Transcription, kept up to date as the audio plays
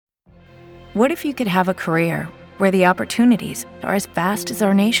What if you could have a career where the opportunities are as vast as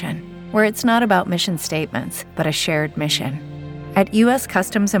our nation, where it's not about mission statements, but a shared mission? At U.S.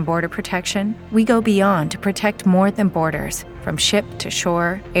 Customs and Border Protection, we go beyond to protect more than borders. From ship to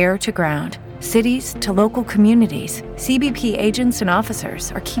shore, air to ground, cities to local communities, CBP agents and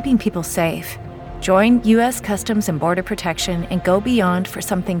officers are keeping people safe. Join U.S. Customs and Border Protection and go beyond for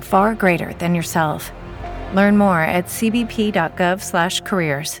something far greater than yourself. Learn more at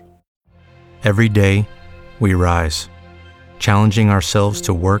cbp.gov/careers. Every day, we rise, challenging ourselves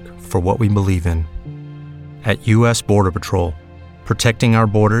to work for what we believe in. At U.S. Border Patrol, protecting our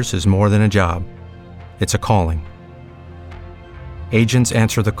borders is more than a job. It's a calling. Agents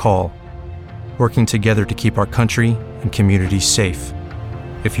answer the call, working together to keep our country and communities safe.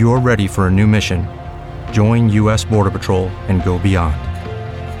 If you're ready for a new mission, join U.S. Border Patrol and go beyond.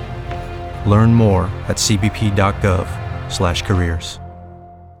 Learn more at cbp.gov/careers.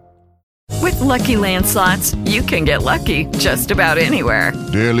 With Lucky Land Slots, you can get lucky just about anywhere.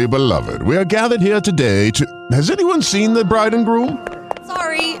 Dearly beloved, we are gathered here today to... Has anyone seen the bride and groom?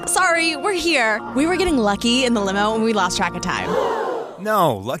 Sorry, we're here. We were getting lucky in the limo and we lost track of time.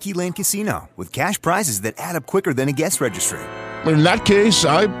 No, Lucky Land Casino, with cash prizes that add up quicker than a guest registry. In that case,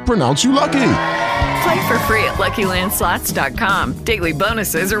 I pronounce you lucky. Play for free at LuckyLandSlots.com. Daily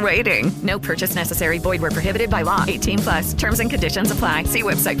bonuses are waiting. No purchase necessary. Void where prohibited by law. 18+. Terms and conditions apply. See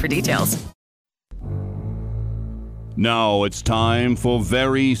website for details. Now it's time for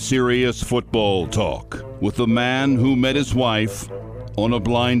very serious football talk with the man who met his wife on a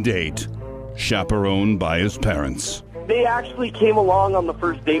blind date, chaperoned by his parents. They actually came along on the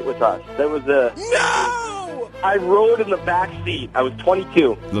first date with us. That was No! I rode in the back seat. I was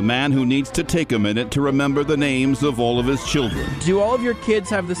 22. The man who needs to take a minute to remember the names of all of his children. Do all of your kids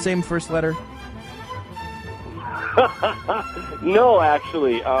have the same first letter? No,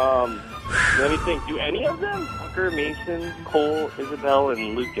 actually. Let me think. Do any of them? Tucker, Mason, Cole, Isabel,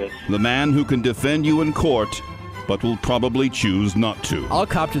 and Lucas. The man who can defend you in court, but will probably choose not to. I'll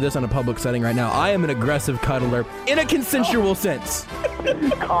cop to this on a public setting right now. I am an aggressive cuddler in a consensual sense.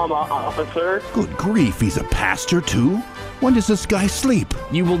 Comma, officer. Good grief, he's a pastor too? When does this guy sleep?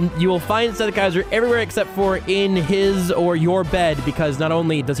 You will find Seth Kaiser everywhere except for in his or your bed, because not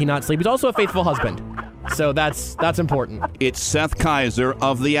only does he not sleep, he's also a faithful husband. So that's important. It's Seth Kaiser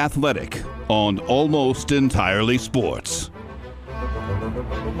of The Athletic on Almost Entirely Sports.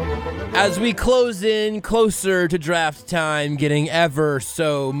 As we close in closer to draft time, getting ever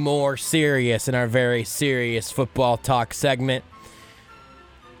so more serious in our very serious football talk segment,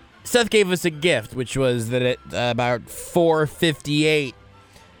 Seth gave us a gift, which was that at about 4:58,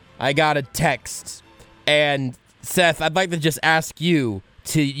 I got a text. And Seth, I'd like to just ask you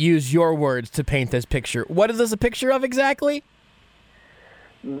to use your words to paint this picture. What is this a picture of exactly?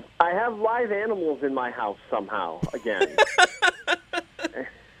 I have live animals in my house somehow, again.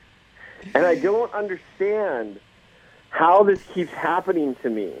 And I don't understand how this keeps happening to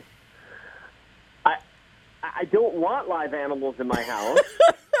me. I don't want live animals in my house,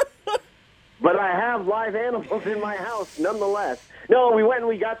 but I have live animals in my house nonetheless. No, we went and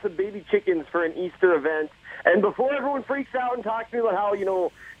we got some baby chickens for an Easter event. And before everyone freaks out and talks to me about how, you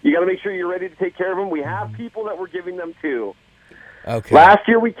got to make sure you're ready to take care of them, we have people that we're giving them to. Okay. Last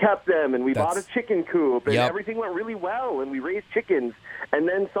year we kept them, and we bought a chicken coop, and everything went really well, and we raised chickens. And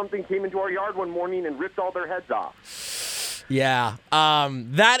then something came into our yard one morning and ripped all their heads off. Yeah.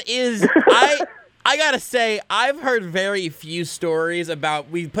 That is... I gotta say, I've heard very few stories about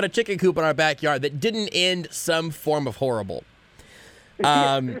we put a chicken coop in our backyard that didn't end some form of horrible.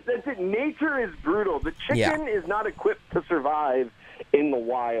 That's it. Nature is brutal. The chicken is not equipped to survive in the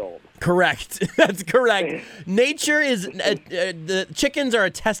wild. Correct. That's correct. Nature is the chickens are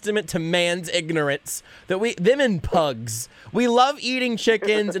a testament to man's ignorance. Them and pugs. We love eating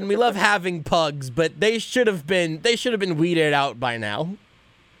chickens and we love having pugs, but they should have been weeded out by now.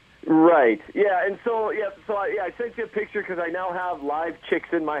 Right. Yeah. And so I sent you a picture because I now have live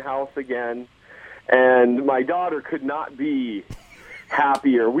chicks in my house again, and my daughter could not be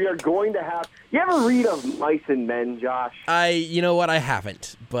happier. We are going to have... You ever read of Mice and Men, Josh? You know what? I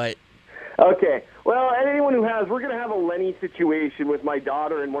haven't, but... Okay. Well, and anyone who has, we're going to have a Lenny situation with my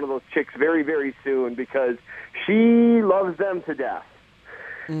daughter and one of those chicks very, very soon because she loves them to death.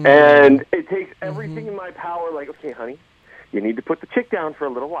 And it takes everything in my power, like, okay, honey, you need to put the chick down for a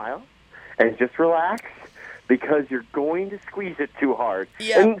little while and just relax because you're going to squeeze it too hard.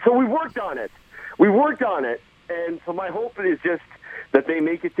 Yeah. And so we worked on it. And so my hope is just that they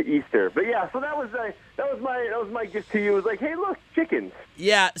make it to Easter. But yeah, so that was my gift to you. It was like, hey, look, chickens.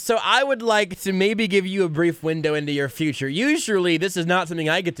 Yeah, so I would like to maybe give you a brief window into your future. Usually, this is not something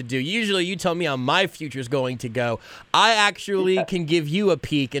I get to do. Usually, you tell me how my future is going to go. I actually can give you a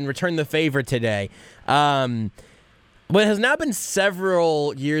peek and return the favor today. What has now been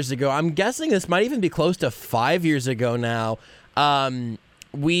several years ago, I'm guessing this might even be close to 5 years ago now, my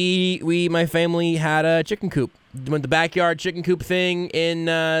family had a chicken coop. Went the backyard chicken coop thing in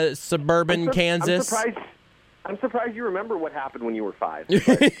suburban Kansas. I'm surprised you remember what happened when you were 5.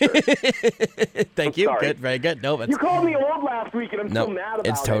 Thank you. Sorry. Good, very good. No, you called me old last week, and I'm so mad about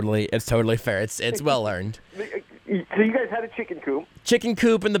it. It's totally fair. It's well earned. So you guys had a chicken coop? Chicken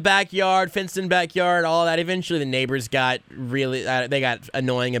coop in the backyard, fenced-in backyard, all that. Eventually, the neighbors got they got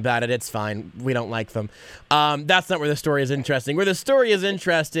annoying about it. It's fine. We don't like them. That's not where the story is interesting. Where the story is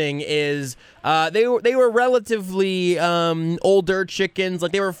interesting is they were relatively older chickens.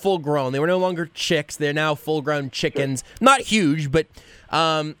 Like, they were full-grown. They were no longer chicks. They're now full-grown chickens. Sure. Not huge, but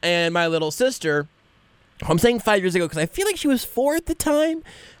and my little sister, I'm saying 5 years ago because I feel like she was 4 at the time.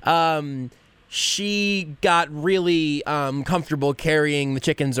 She got really comfortable carrying the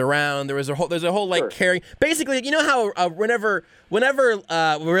chickens around. There's a whole like carrying. Basically, you know how whenever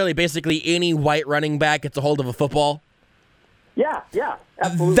really basically any white running back gets a hold of a football. Yeah,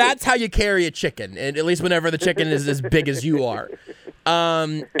 absolutely. That's how you carry a chicken, and at least whenever the chicken is as big as you are.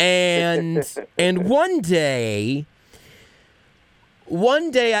 And one day,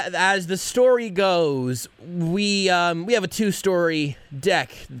 as the story goes, we have a 2-story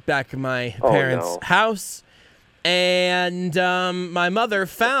deck back in my parents' house, and my mother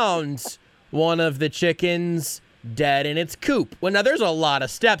found one of the chickens dead in its coop. Well, now there's a lot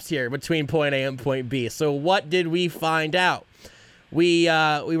of steps here between point A and point B. So what did we find out? We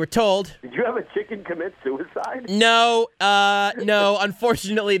were told. Did you have a chicken commit suicide? No.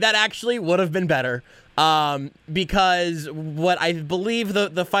 Unfortunately, that actually would have been better. Because what I believe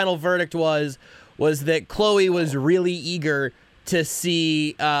the final verdict was that Chloe was really eager to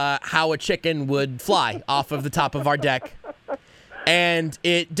see how a chicken would fly off of the top of our deck, and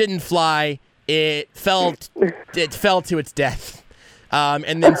it didn't fly. It fell to its death,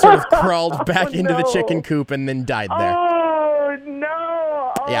 and then sort of crawled back into the chicken coop and then died there. Oh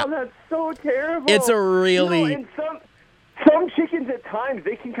no! Oh, yeah. That's so terrible. It's a really. Some chickens at times,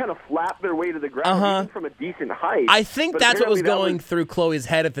 they can kind of flap their way to the ground even from a decent height. I think that's what was going through Chloe's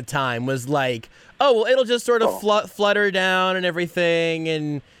head at the time, was like, oh, well, it'll just sort of flutter down and everything,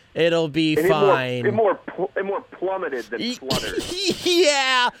 and it'll be fine. It more plummeted than fluttered.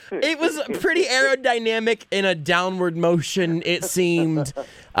 Yeah, it was pretty aerodynamic in a downward motion, it seemed.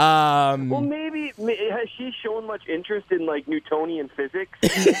 Well, maybe has she shown much interest in like Newtonian physics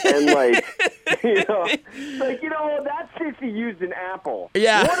and like that 60 used an apple.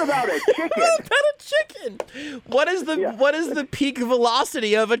 Yeah. What about a chicken? What about a chicken? What is the peak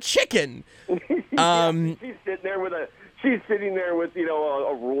velocity of a chicken? She's sitting there with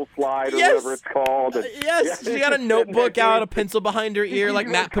a rule slide or whatever it's called. And, yes, she got a notebook out, a pencil behind her ear, like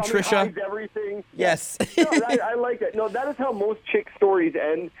Matt Patricia. Everything. Yes. I like that. No, that is how most chick stories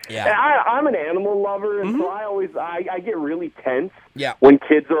end. Yeah. And I'm an animal lover, and so I get really tense Yeah. when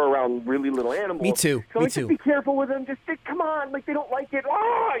kids are around really little animals. Me too. So just be careful with them. Just come on, like they don't like it.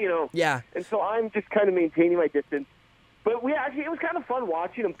 Yeah. And so I'm just kind of maintaining my distance. But it was kind of fun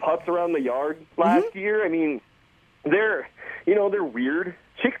watching them putz around the yard last year. I mean, they're weird.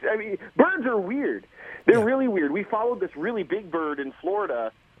 Chicks, I mean, birds are weird. They're really weird. We followed this really big bird in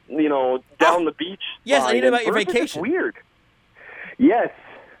Florida, down the beach. Yes, I need to know about your vacation. It's weird. Yes,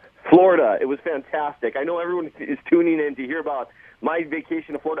 Florida. It was fantastic. I know everyone is tuning in to hear about my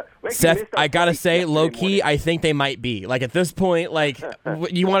vacation to Florida. Seth, I gotta say, low-key, I think they might be. Like, at this point, like,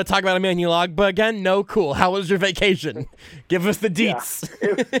 you want to talk about Emmanuel Logba again? No, cool. How was your vacation? Give us the deets.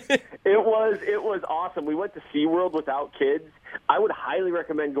 Yeah. It was awesome. We went to SeaWorld without kids. I would highly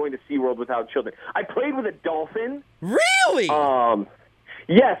recommend going to SeaWorld without children. I played with a dolphin. Really?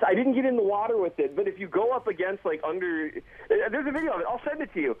 Yes, I didn't get in the water with it, but if you go up against, like, there's a video of it. I'll send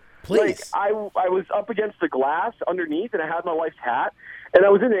it to you. Please. Like, I was up against the glass underneath, and I had my wife's hat, and I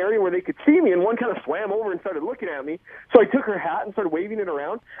was in an area where they could see me, and one kind of swam over and started looking at me. So I took her hat and started waving it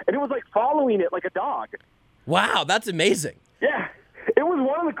around, and it was like following it like a dog. Wow, that's amazing. Yeah. It was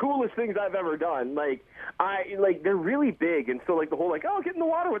one of the coolest things I've ever done. They're really big, and so the whole get in the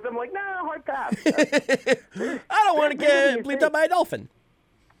water with them. Like, nah, hard pass. I don't want to get bleeped up by a dolphin.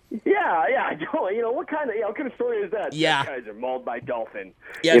 Yeah, I don't. What kind of story is that? Yeah, guys are mauled by dolphin.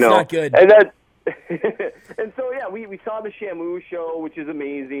 Yeah, it's not good. And then, and so we saw the Shamu show, which is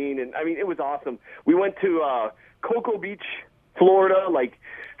amazing, and I mean it was awesome. We went to Cocoa Beach Florida, like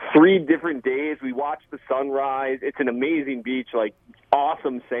 3 different days. We watched the sunrise. It's an amazing beach, like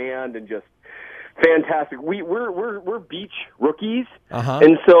awesome sand and just fantastic. We're beach rookies,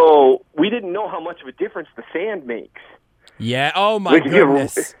 and so we didn't know how much of a difference the sand makes. Yeah. Oh my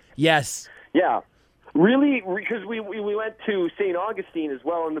goodness. Yes. Yeah. Really, because we went to St. Augustine as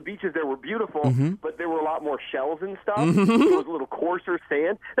well, and the beaches there were beautiful, but there were a lot more shells and stuff. It was a little coarser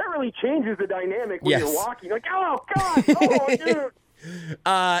sand. That really changes the dynamic when you're walking. Like, oh, God, oh, dude.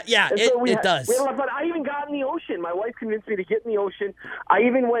 Yeah, it does. We had a lot of fun. I even got in the ocean. My wife convinced me to get in the ocean. I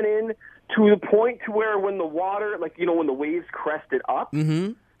even went in to the point to where when the water, like, you know, when the waves crested up,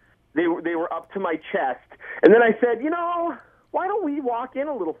 they were up to my chest. And then I said, you know, why don't we walk in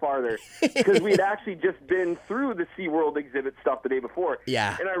a little farther? Because we had actually just been through the SeaWorld exhibit stuff the day before.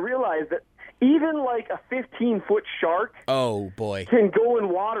 Yeah. And I realized that even like a 15-foot shark can go in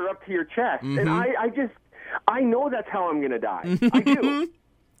water up to your chest. And I know that's how I'm going to die. I do.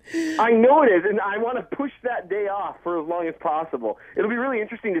 I know it is, and I want to push that day off for as long as possible. It'll be really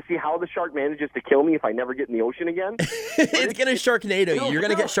interesting to see how the shark manages to kill me if I never get in the ocean again. It's going to Sharknado you. You're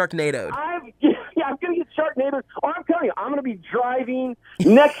going to get Sharknadoed. I'm going to get Sharknadoed. Or I'm telling you, I'm going to be driving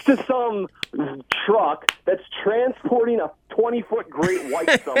next to some truck that's transporting a 20-foot great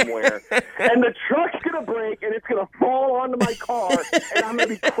white somewhere, and the truck's going to break, and it's going to fall onto my car, and I'm going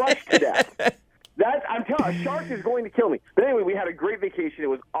to be crushed to death. I'm telling you, a shark is going to kill me. But anyway, we had a great vacation. It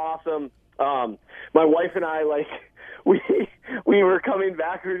was awesome. My wife and I, like, we were coming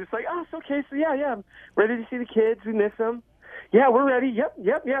back. We were just like, oh, it's okay. So, yeah, I'm ready to see the kids. We miss them. Yeah, we're ready.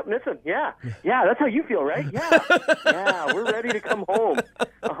 Yep, miss them. Yeah, that's how you feel, right? Yeah, we're ready to come home.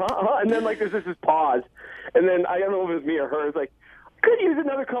 And then, like, there's this pause. And then, I don't know if it was me or her. It's like, could use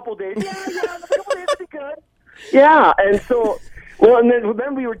another couple days. Yeah, another couple days would be good. Yeah, and so... Well, and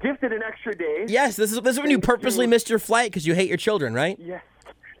then we were gifted an extra day. Yes, this is when you purposely missed your flight because you hate your children, right?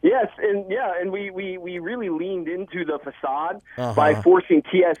 Yes, and we really leaned into the facade by forcing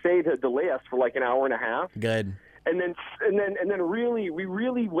TSA to delay us for like an hour and a half. Good. And then we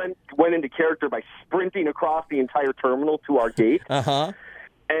really went into character by sprinting across the entire terminal to our gate.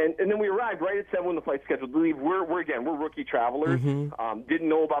 And then we arrived right at 7 when the flight's scheduled to leave. We're rookie travelers. Didn't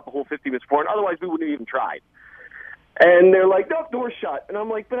know about the whole 50 minutes before, and otherwise we wouldn't have even tried. And they're like, nope, door's shut. And I'm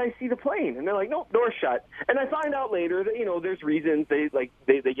like, but I see the plane. And they're like, nope, door's shut. And I find out later that, you know, there's reasons they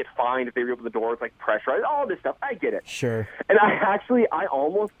get fined if they reopen the door. It's like pressurized, all this stuff. I get it. Sure. And I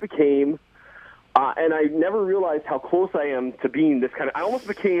almost became, and I never realized how close I am to being this kind of, I almost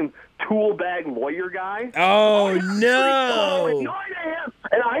became tool bag lawyer guy. Oh, no. Annoyed I am.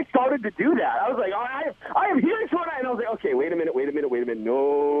 And I started to do that. I was like, I am hearing tonight. And I was like, okay, wait a minute.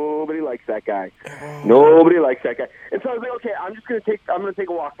 Nobody likes that guy. Nobody likes that guy. And so I was like, okay, I'm going to take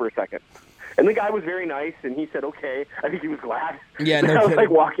a walk for a second. And the guy was very nice, and he said, okay. I think he was glad. Yeah, no I was kidding. like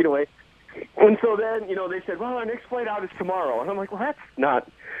walking away. And so then, you know, they said, well, our next flight out is tomorrow. And I'm like, well, that's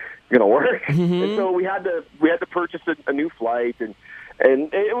not going to work. And so we had to purchase a new flight, and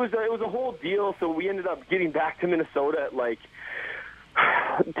it was a whole deal. So we ended up getting back to Minnesota at like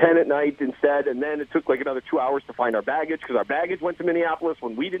 10 at night instead, and then it took like another 2 hours to find our baggage because our baggage went to Minneapolis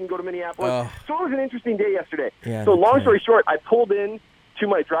when we didn't go to Minneapolis. So it was an interesting day yesterday. Yeah, so long story short, I pulled in to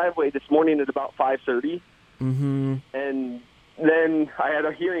my driveway this morning at about 5:30, and then I had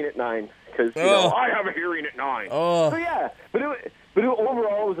a hearing at 9 because I have a hearing at 9. So yeah, but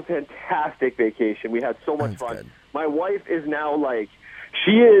overall it was a fantastic vacation. We had so much fun. Good. My wife is now like,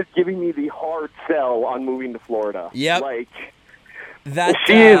 she is giving me the hard sell on moving to Florida. Yep. Like. That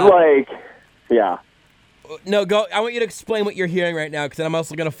she's like, yeah. No, go. I want you to explain what you're hearing right now, because then I'm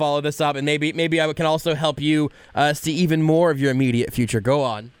also going to follow this up, and maybe I can also help you see even more of your immediate future. Go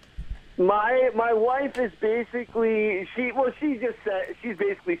on. My wife is basically she's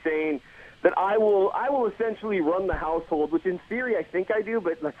basically saying that I will essentially run the household, which in theory I think I do,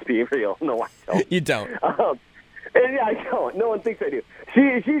 but let's be real, no, I don't. You don't. And yeah, I don't. No one thinks I do.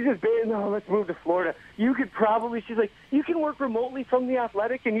 She's just saying, no, let's move to Florida. She's like, you can work remotely from the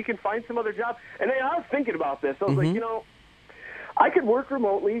Athletic and you can find some other job. And I was thinking about this. I was like, you know, I could work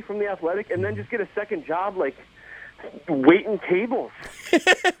remotely from the Athletic and then just get a second job, like waiting tables.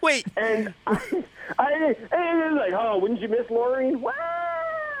 Wait. And I was like, oh, wouldn't you miss Laureen? Well,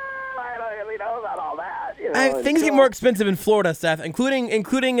 I don't really know about all that. You know, things get more expensive in Florida, Seth, including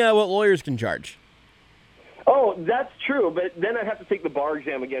what lawyers can charge. Oh, that's true, but then I'd have to take the bar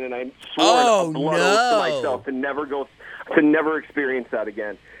exam again, and I'm sworn a blood oath to myself to never experience that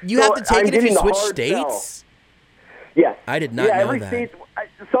again. You have to take it if you switch states? Yes. I did not know every that. State,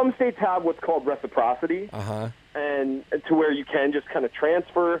 some states have what's called reciprocity, and to where you can just kind of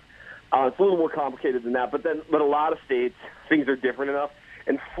transfer It's a little more complicated than that, but a lot of states, things are different enough.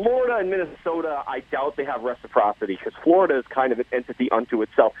 In Florida and Minnesota, I doubt they have reciprocity because Florida is kind of an entity unto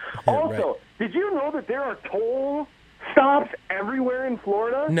itself. Also, Did you know that there are toll stops everywhere in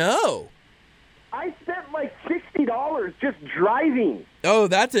Florida? No. I spent like $60 just driving. Oh,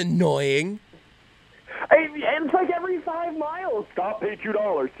 that's annoying. And it's like every 5 miles, stop, pay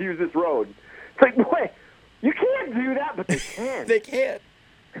 $2 to use this road. It's like, boy, you can't do that, but they can. They can.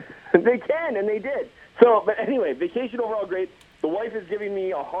 They can, and they did. So, but anyway, vacation overall great. The wife is giving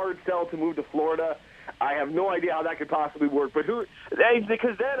me a hard sell to move to Florida. I have no idea how that could possibly work, but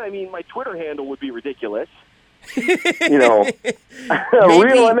because then, I mean, my Twitter handle would be ridiculous. You know,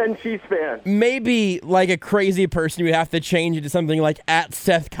 real MN Chiefs fan. Maybe like a crazy person, you would have to change it to something like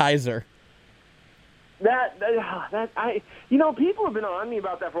 @SethKaiser. People have been on me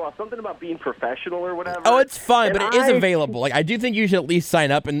about that for a while. Something about being professional or whatever. Oh, it's fun, but it is available. Like, I do think you should at least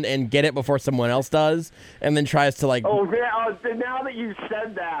sign up and get it before someone else does, and then tries to like. Oh, yeah. Now that you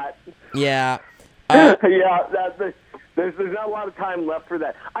said that. Yeah. There's not a lot of time left for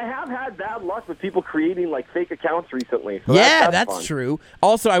that. I have had bad luck with people creating like fake accounts recently. So that's fun. True.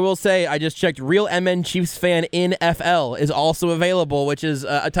 Also, I will say I just checked. Real MN Chiefs fan in FL is also available, which is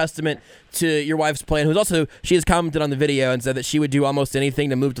a testament to your wife's plan. Who's also she has commented on the video and said that she would do almost anything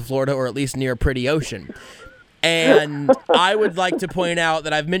to move to Florida or at least near a pretty ocean. And I would like to point out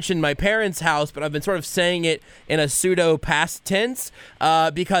that I've mentioned my parents' house, but I've been sort of saying it in a pseudo past tense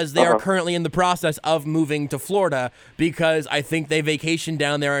because they are currently in the process of moving to Florida because I think they vacationed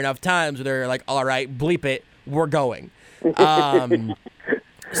down there enough times where they're like, all right, bleep it, we're going.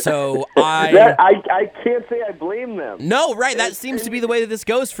 So I can't say I blame them. No, right. That seems to be the way that this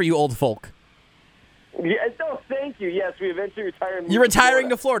goes for you old folk. Yeah, no, thank you. Yes, we eventually retire. You're retiring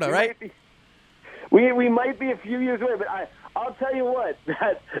to Florida, right? We might be a few years away, but I'll tell you what,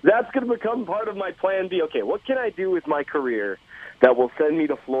 that's going to become part of my plan B. Okay, what can I do with my career that will send me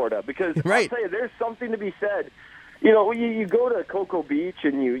to Florida? Because I'll tell you, there's something to be said. You know, you go to Cocoa Beach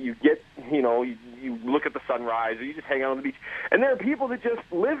and you get, you look at the sunrise or you just hang out on the beach. And there are people that just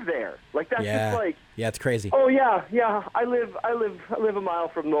live there. Like, that's just like... Yeah, it's crazy. Oh, yeah, I live a mile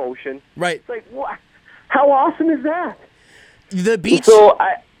from the ocean. Right. It's like, what? How awesome is that? The beach...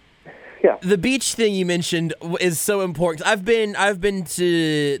 Yeah. The beach thing you mentioned is so important. I've been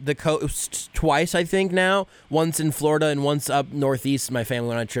to the coast twice, I think now. Once in Florida and once up northeast. My family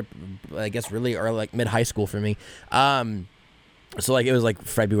went on a trip, I guess, really early, like mid high school for me. So like it was like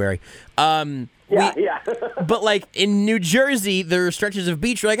February. But like in New Jersey, there are stretches of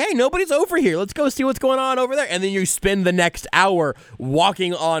beach. You're like, hey, nobody's over here. Let's go see what's going on over there. And then you spend the next hour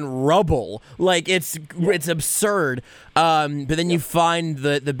walking on rubble. Like it's absurd. But then you find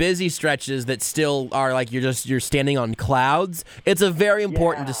the busy stretches that still are like you're standing on clouds. It's a very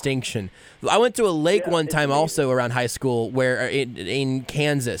important distinction. I went to a lake one time also around high school where in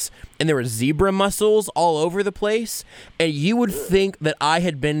Kansas, and there were zebra mussels all over the place. And you would think that I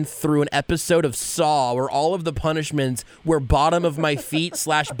had been through an episode of Saw where all of the punishments were bottom of my feet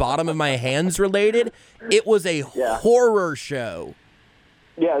 / bottom of my hands related. It was a horror show.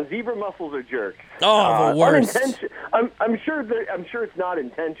 Yeah, zebra mussels are jerks. Oh, the worst. I'm sure it's not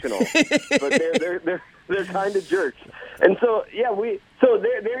intentional, but they're kind of jerks. And so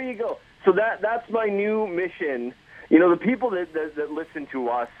there you go. So that's my new mission. You know, the people that listen to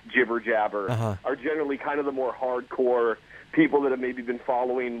us jibber jabber are generally kind of the more hardcore people that have maybe been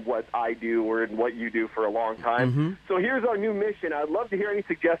following what I do or what you do for a long time. Mm-hmm. So here's our new mission. I'd love to hear any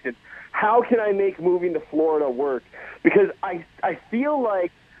suggestions. How can I make moving to Florida work? Because I feel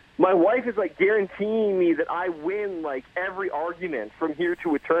like my wife is like guaranteeing me that I win like every argument from here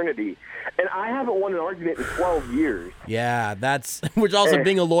to eternity. And I haven't won an argument in 12 years. Yeah, which also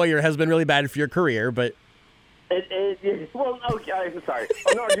being a lawyer has been really bad for your career, but... Well, okay, I'm sorry.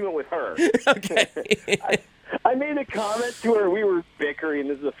 An argument with her. Okay. I made a comment to her. We were bickering.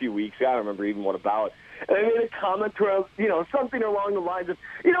 This is a few weeks ago. I don't remember even what about. And I made a comment to her, something along the lines of,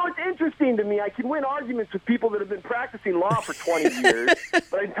 it's interesting to me. I can win arguments with people that have been practicing law for 20 years,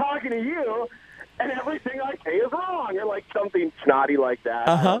 but I'm talking to you, and everything I say is wrong, or like something snotty like that.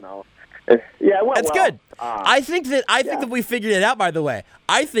 I don't know. Yeah, that's good. I think that we figured it out, by the way.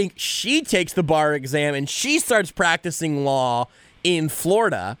 I think she takes the bar exam and she starts practicing law in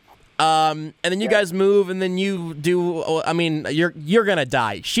Florida. And then you guys move, and then you do. I mean, you're gonna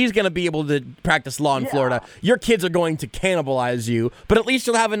die. She's gonna be able to practice law in Florida. Your kids are going to cannibalize you, but at least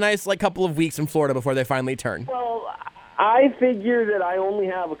you'll have a nice couple of weeks in Florida before they finally turn. Well, I figure that I only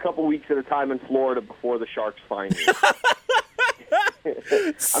have a couple weeks at a time in Florida before the sharks find me.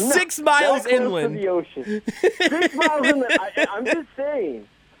 6 miles inland. To the ocean. 6 miles inland. I'm just saying.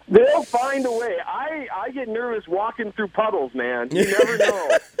 They'll find a way. I get nervous walking through puddles, man. You never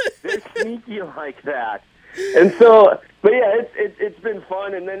know. They're sneaky like that. And so, but yeah, it's been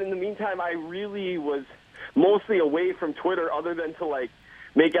fun. And then in the meantime, I really was mostly away from Twitter, other than to like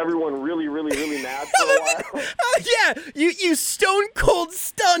make everyone really, really, really mad for a while. Yeah, you stone cold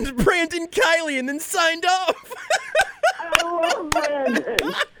stunned Brandon Kiley and then signed off. I love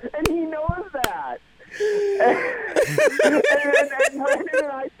Brandon, and he knows that. and Brandon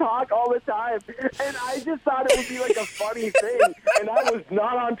and I talk all the time, and I just thought it would be like a funny thing, and I was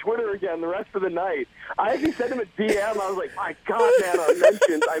not on Twitter again the rest of the night. I actually sent him a DM. I was like, my God, man, our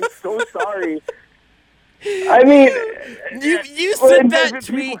mentions, I'm so sorry. I mean, you sent that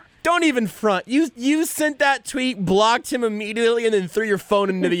tweet. Don't even front. You sent that tweet, blocked him immediately, and then threw your phone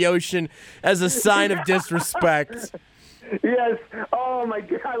into the ocean as a sign of disrespect. Yes. Oh, my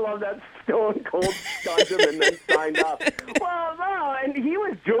God. I love that stone cold stunned him and then signed up. Well, no, and he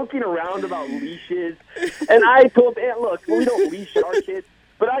was joking around about leashes. And I told him, look, we don't leash our kids.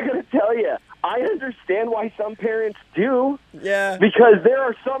 But I got to tell you, I understand why some parents do. Yeah. Because there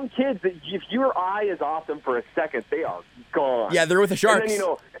are some kids that if your eye is off them for a second, they are gone. Yeah, they're with the Sharks. And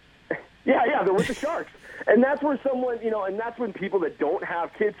then, yeah, they're with the Sharks. And that's where someone, and that's when people that don't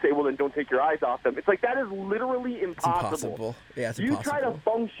have kids say, well, then don't take your eyes off them. It's like, that is literally impossible. It's impossible. Yeah, it's you impossible. try to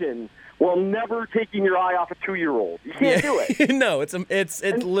function while never taking your eye off a 2-year-old. You can't do it. No, it's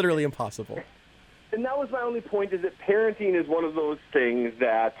literally impossible. And that was my only point, is that parenting is one of those things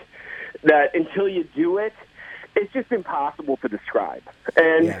that until you do it, it's just impossible to describe.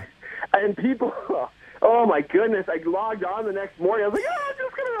 And people... Oh, my goodness. I logged on the next morning. I was like, I'm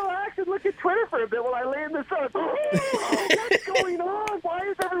just going to relax and look at Twitter for a bit while I lay in the sun. What's going on? Why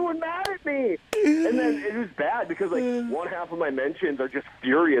is everyone mad at me? And then it was bad because, like, one half of my mentions are just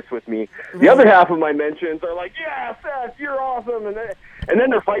furious with me. The other half of my mentions are like, yeah, Seth, you're awesome. And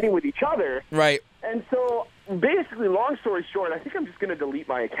then they're fighting with each other. Right. And so, basically, long story short, I think I'm just going to delete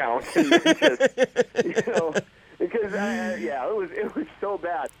my account. And just, because, it was so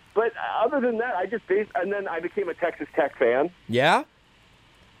bad. But other than that, and then I became a Texas Tech fan. Yeah?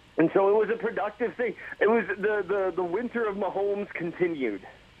 And so it was a productive thing. It was the winter of Mahomes continued.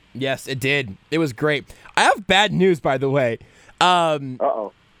 Yes, it did. It was great. I have bad news, by the way.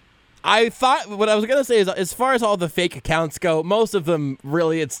 Uh-oh. I thought, what I was going to say is, as far as all the fake accounts go, most of them,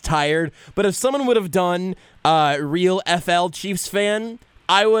 really, it's tired. But if someone would have done real FL Chiefs fan,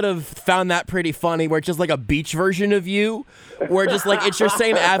 I would have found that pretty funny, where it's just like a beach version of you, where just like it's your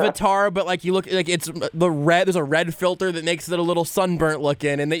same avatar, but like you look like it's the red. There's a red filter that makes it a little sunburnt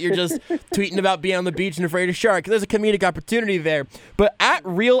looking, and that you're just tweeting about being on the beach and afraid of sharks. There's a comedic opportunity there, but at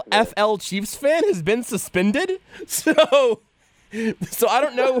real FL Chiefs fan has been suspended, so I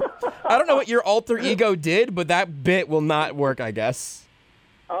don't know what your alter ego did, but that bit will not work, I guess.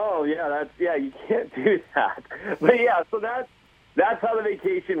 Oh yeah, you can't do that. But yeah, so that's how the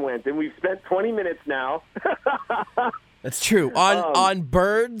vacation went, and we've spent 20 minutes now. That's true. On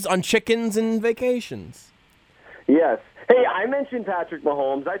birds, on chickens, and vacations. Yes. Hey, I mentioned Patrick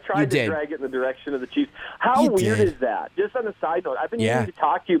Mahomes. I tried to drag it in the direction of the Chiefs. How weird is that? Just on a side note, I've been meaning to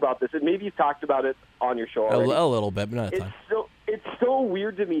talk to you about this, and maybe you've talked about it on your show already. A little bit, but not a ton. It's so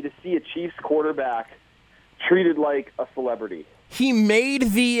weird to me to see a Chiefs quarterback treated like a celebrity. He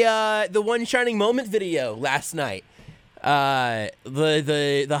made the One Shining Moment video last night.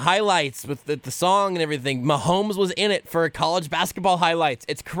 The highlights with the song and everything. Mahomes was in it for college basketball highlights.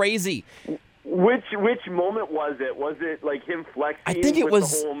 It's crazy. Which moment was it? Was it like him flexing? I think it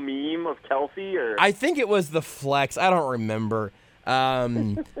was the whole meme of Kelsey, or I think it was the flex. I don't remember.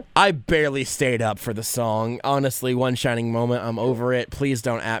 I barely stayed up for the song. Honestly, One Shining Moment. I'm over it. Please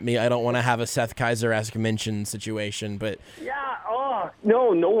don't at me. I don't want to have a Seth Kaiser-esque mention situation. But yeah, no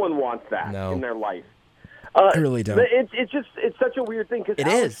one wants that in their life. I really don't. It's such a weird thing because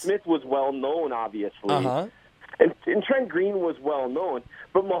Alex Smith was well known, obviously, and Trent Green was well known.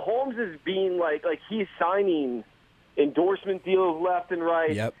 But Mahomes is being like he's signing endorsement deals left and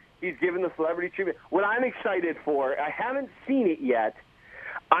right. Yep. He's given the celebrity treatment. What I'm excited for, I haven't seen it yet.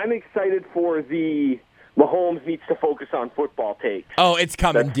 I'm excited for the Mahomes needs to focus on football takes. Oh, it's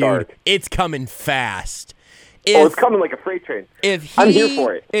coming, dude. It's coming fast. It's coming like a freight train. I'm here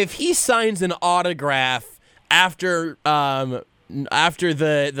for it. If he signs an autograph after the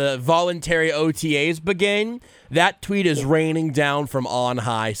voluntary OTAs begin, that tweet is raining down from on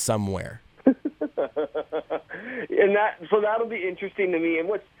high somewhere. And that'll be interesting to me. And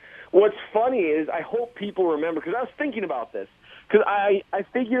what's funny is I hope people remember, because I was thinking about this, because I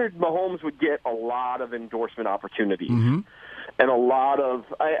figured Mahomes would get a lot of endorsement opportunities, and a lot of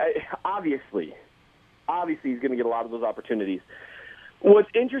obviously he's going to get a lot of those opportunities. What's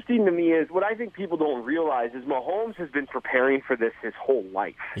interesting to me is what I think people don't realize is Mahomes has been preparing for this his whole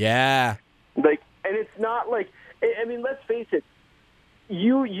life. Yeah. Like, and it's not like, I mean, let's face it.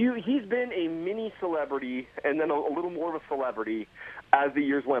 He's been a mini celebrity and then a little more of a celebrity as the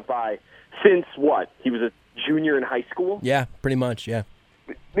years went by since what? He was a junior in high school? Yeah, pretty much, yeah.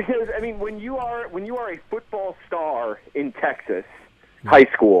 Because, I mean, when you are a football star in Texas, high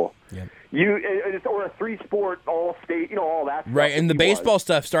school, or a three-sport all-state, all that stuff. Right, and the baseball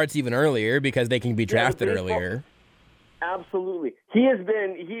stuff starts even earlier because they can be drafted earlier. Absolutely.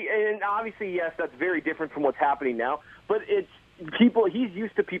 And obviously, yes, that's very different from what's happening now, but he's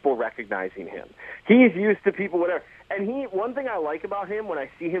used to people recognizing him. He's used to people, whatever. And one thing I like about him when I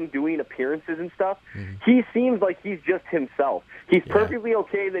see him doing appearances and stuff, he seems like he's just himself. He's perfectly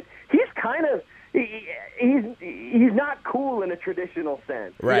okay that he's kind of, he's not cool in a traditional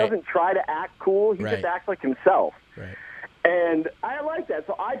sense. Right. He doesn't try to act cool. He just acts like himself. Right. And I like that.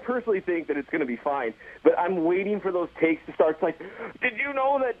 So I personally think that it's going to be fine. But I'm waiting for those takes to start. It's like, did you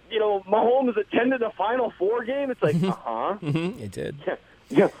know that, Mahomes attended a Final Four game? It's like, uh-huh. It did.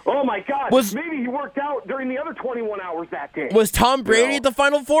 Yeah. Oh, my God. Maybe he worked out during the other 21 hours that day. Was Tom Brady at the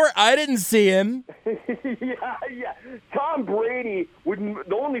Final Four? I didn't see him. Yeah. Tom Brady,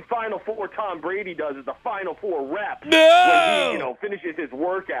 the only Final Four Tom Brady does is the Final Four reps. No! When he, finishes his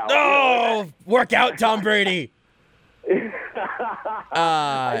workout. No! Workout, Tom Brady.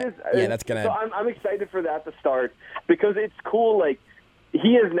 That's gonna. So I'm excited for that to start because it's cool. Like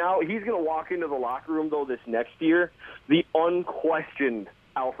he's gonna walk into the locker room though this next year, the unquestioned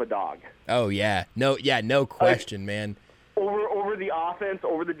alpha dog. Oh yeah, no question, man. Over the offense,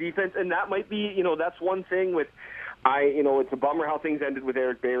 over the defense, and that might be that's one thing with it's a bummer how things ended with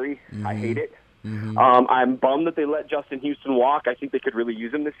Eric Berry. I hate it. I'm bummed that they let Justin Houston walk. I think they could really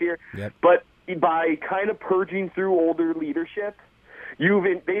use him this year. Yep. But by kind of purging through older leadership,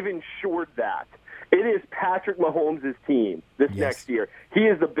 they've ensured that. It is Patrick Mahomes' team this next year. He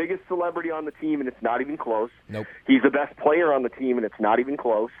is the biggest celebrity on the team, and it's not even close. Nope. He's the best player on the team, and it's not even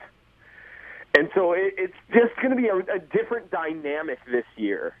close. And so it's just going to be a different dynamic this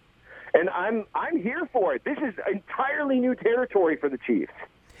year. And I'm here for it. This is entirely new territory for the Chiefs.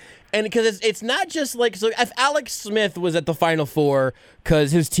 And because it's not just like, so if Alex Smith was at the Final Four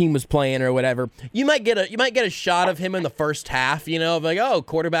because his team was playing or whatever, you might get a shot of him in the first half, of like, oh,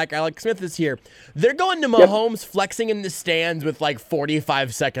 quarterback Alex Smith is here. They're going to Mahomes flexing in the stands with like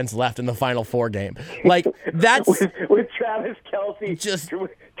 45 seconds left in the Final Four game. Like that's with Travis Kelce.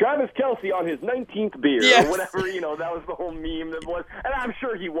 Travis Kelce on his 19th beer or whatever, that was the whole meme that was. And I'm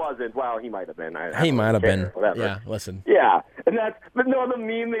sure he wasn't. Well, he might have been. He might have been. Whatever. Yeah, listen. Yeah. But no, the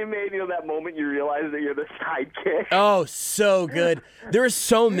meme they made, that moment you realize that you're the sidekick. Oh, so good. There were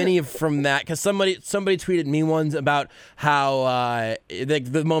so many from that because somebody tweeted me once about how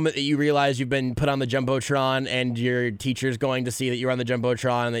the moment that you realize you've been put on the Jumbotron and your teacher's going to see that you're on the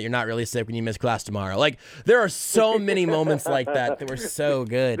Jumbotron and that you're not really sick when you miss class tomorrow. Like, there are so many moments like that were so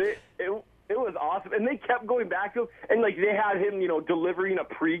good. It was awesome, and they kept going back to him, and like they had him, delivering a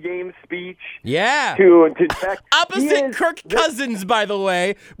pregame speech. Yeah, to Tech. Opposite Kirk Cousins, by the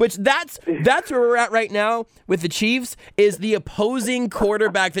way, which that's where we're at right now with the Chiefs. Is the opposing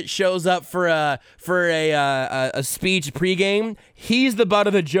quarterback that shows up for a speech pregame? He's the butt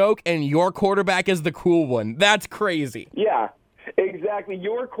of the joke, and your quarterback is the cool one. That's crazy. Yeah. Exactly.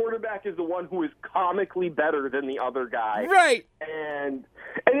 Your quarterback is the one who is comically better than the other guy. Right. And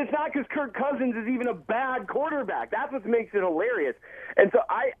it's not because Kirk Cousins is even a bad quarterback. That's what makes it hilarious. And so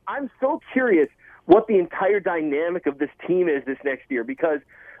I'm so curious what the entire dynamic of this team is this next year because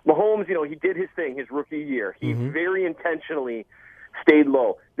Mahomes, he did his thing his rookie year. He very intentionally stayed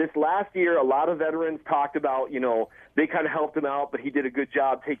low. This last year, a lot of veterans talked about, they kind of helped him out, but he did a good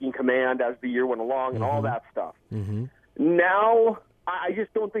job taking command as the year went along and all that stuff. Mm-hmm. Now, I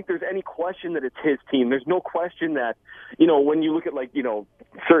just don't think there's any question that it's his team. There's no question that, when you look at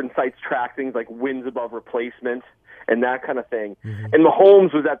certain sites track things like wins above replacement and that kind of thing. And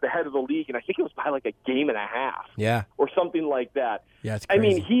Mahomes was at the head of the league, and I think it was by like a game and a half. Yeah. Or something like that. Yeah, it's crazy. I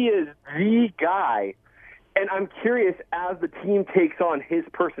mean, he is the guy. And I'm curious, as the team takes on his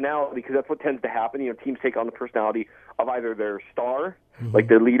personality, because that's what tends to happen. Teams take on the personality of either their star, like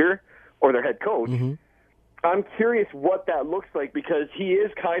their leader, or their head coach. I'm curious what that looks like because he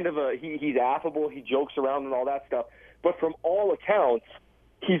is kind of he's affable, he jokes around and all that stuff. But from all accounts,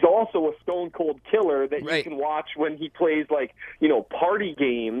 he's also a stone-cold killer that you can watch when he plays, party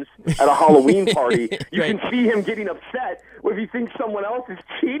games at a Halloween party. You can see him getting upset if he thinks someone else is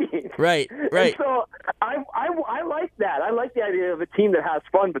cheating. Right. And so I like that. I like the idea of a team that has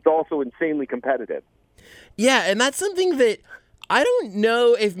fun but is also insanely competitive. Yeah, and that's something that I don't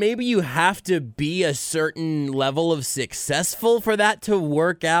know if maybe you have to be a certain level of successful for that to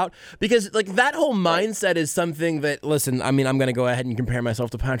work out, because like that whole mindset is something that, listen, I mean, I'm going to go ahead and compare myself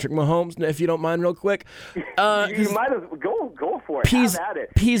to Patrick Mahomes, if you don't mind real quick. You might as well go for it. Peas, Have at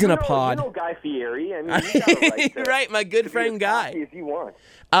it. peas in a pod. You know Guy Fieri. I mean, you got a right to, right, my good friend Guy. If you want.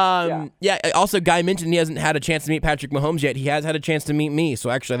 Yeah. Also, Guy mentioned he hasn't had a chance to meet Patrick Mahomes yet. He has had a chance to meet me, so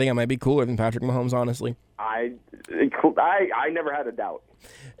actually I think I might be cooler than Patrick Mahomes, honestly. I never had a doubt.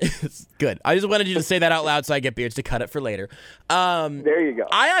 Good. I just wanted you to say that out loud so I get Beards to cut it for later. There you go.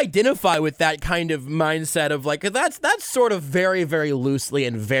 I identify with that kind of mindset of like, that's sort of very, very loosely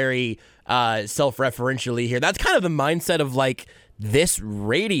and very self-referentially here. That's kind of the mindset of like this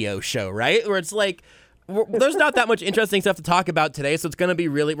radio show, right? Where it's like, there's not that much interesting stuff to talk about today, so it's gonna be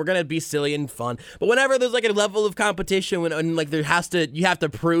we're gonna be silly and fun. But whenever there's like a level of competition, and like you have to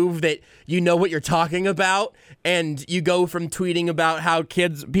prove that you know what you're talking about, and you go from tweeting about how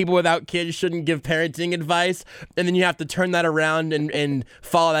people without kids shouldn't give parenting advice, and then you have to turn that around and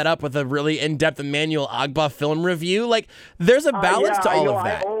follow that up with a really in-depth Emmanuel Agba film review. Like, there's a balance to all of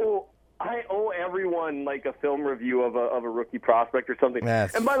that. I owe everyone like a film review of a rookie prospect or something.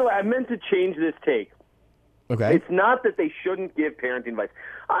 Yes. And by the way, I meant to change this take. Okay. It's not that they shouldn't give parenting advice.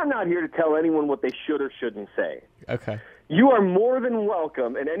 I'm not here to tell anyone what they should or shouldn't say. Okay. You are more than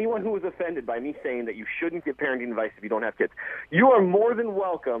welcome, and anyone who was offended by me saying that you shouldn't give parenting advice if you don't have kids, you are more than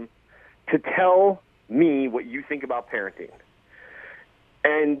welcome to tell me what you think about parenting.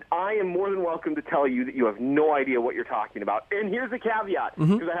 And I am more than welcome to tell you that you have no idea what you're talking about. And here's the caveat,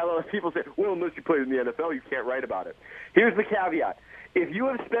 because I have a lot of people say, well, unless you played in the NFL, you can't write about it. Here's the caveat. If you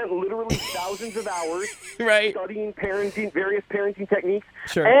have spent literally thousands of hours studying various parenting techniques,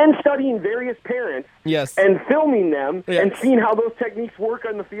 and studying various parents, and filming them, and seeing how those techniques work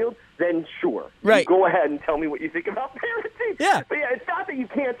on the field, then sure. You go ahead and tell me what you think about parenting. Yeah. But yeah, it's not that you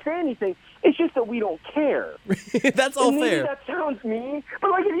can't say anything. It's just that we don't care. That's all maybe fair. That sounds mean.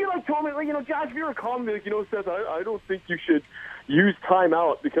 But like if you like told me, like, Josh, if you were calling me, like, Seth, I don't think you should use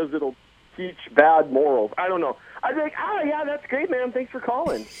timeout because it'll teach bad morals. I don't know. I'd be like, yeah, that's great, man. Thanks for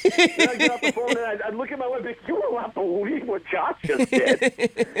calling. Then I'd get off the phone and I'd look at my wife and be like, you will not believe what Josh just did.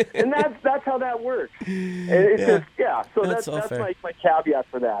 And that's how that works. And it's so that's my caveat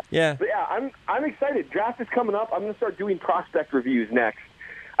for that. Yeah. But yeah, I'm excited. Draft is coming up. I'm going to start doing prospect reviews next.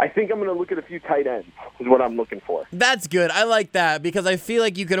 I think I'm going to look at a few tight ends is what I'm looking for. That's good. I like that because I feel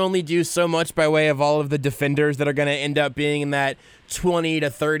like you can only do so much by way of all of the defenders that are going to end up being in that 20 to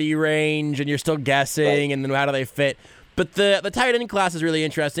 30 range, and you're still guessing, and then how do they fit. But the tight end class is really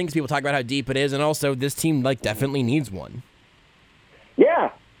interesting because people talk about how deep it is, and also this team definitely needs one. Yeah,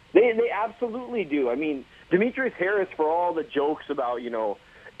 they absolutely do. I mean, Demetrius Harris, for all the jokes about,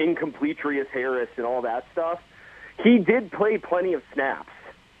 incompleterius Harris and all that stuff, he did play plenty of snaps.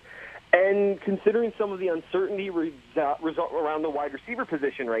 And considering some of the uncertainty around the wide receiver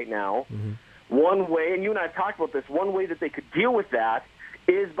position right now, one way, and you and I have talked about this, one way that they could deal with that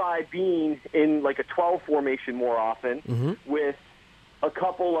is by being in like a 12 formation more often with a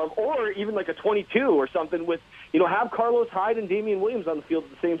couple of, or even like a 22 or something with, have Carlos Hyde and Damian Williams on the field at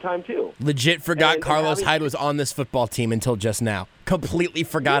the same time too. Legit forgot Carlos Hyde was on this football team until just now. Completely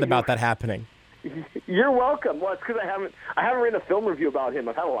forgot about that happening. You're welcome. Well, it's because I haven't written a film review about him.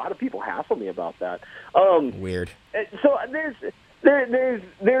 I've had a lot of people hassle me about that. Weird. So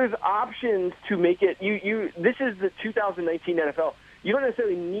there's options to make it. This is the 2019 NFL. You don't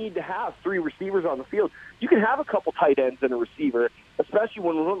necessarily need to have three receivers on the field. You can have a couple tight ends and a receiver, especially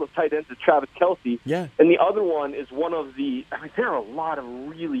when one of those tight ends is Travis Kelce. Yeah. And the other one is one of the. I mean, there are a lot of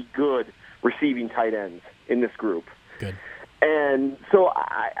really good receiving tight ends in this group. Good. And so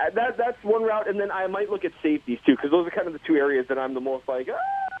that's one route, and then I might look at safeties too, because those are kind of the two areas that I'm the most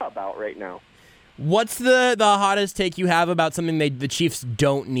about right now. What's the hottest take you have about something the Chiefs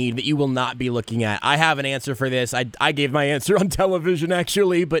don't need that you will not be looking at? I have an answer for this. I gave my answer on television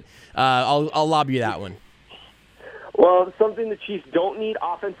actually, but I'll lob you that one. Well, something the Chiefs don't need: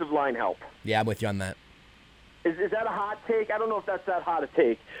 offensive line help. Yeah, I'm with you on that. Is that a hot take? I don't know if that's that hot a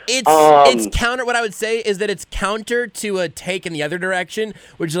take. It's counter. What I would say is that it's counter to a take in the other direction,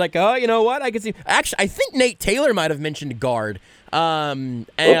 which is like, oh, you know what? I can see. Actually, I think Nate Taylor might have mentioned guard, and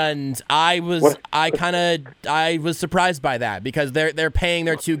I was surprised by that because they're paying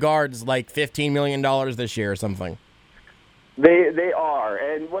their two guards like $15 million this year or something. They are,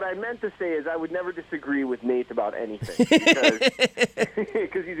 and what I meant to say is I would never disagree with Nate about anything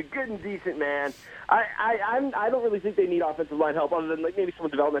because he's a good and decent man. I don't really think they need offensive line help other than like maybe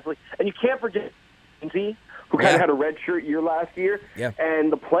someone developmentally. And you can't forget Lindsey, who kind of had a redshirt year last year. Yeah.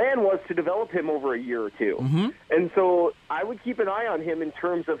 And the plan was to develop him over a year or two. Mm-hmm. And so I would keep an eye on him in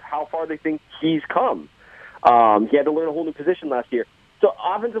terms of how far they think he's come. He had to learn a whole new position last year. So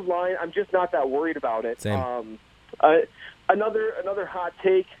offensive line, I'm just not that worried about it. Same. Another hot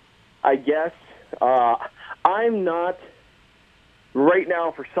take, I guess. I'm not right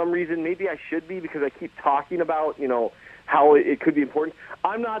now, for some reason. Maybe I should be because I keep talking about how it could be important.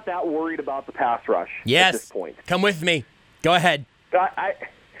 I'm not that worried about the pass rush at this point. Come with me. Go ahead.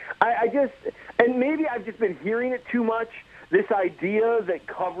 I just, and maybe I've just been hearing it too much. This idea that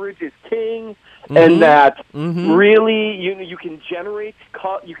coverage is king, and that really you can generate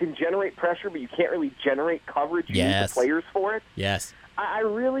pressure, but you can't really generate coverage. You need the players for it. Yes. I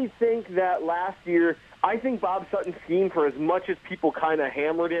really think that last year, I think Bob Sutton's scheme, for as much as people kind of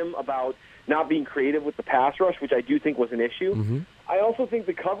hammered him about not being creative with the pass rush, which I do think was an issue, I also think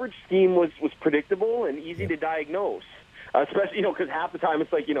the coverage scheme was predictable and easy to diagnose, especially because half the time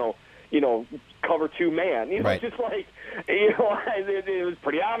it's like cover 2 man. Right. Just like it was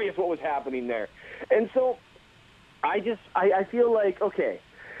pretty obvious what was happening there, and so I feel like okay.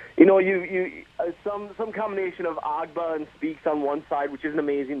 You some combination of Agba and Speaks on one side, which isn't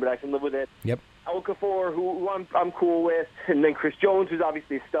amazing, but I can live with it. Yep. Okafor, who I'm cool with, and then Chris Jones, who's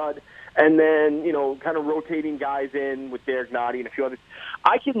obviously a stud, and then kind of rotating guys in with Derek Nottie and a few others.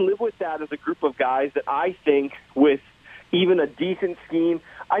 I can live with that as a group of guys that I think, with even a decent scheme,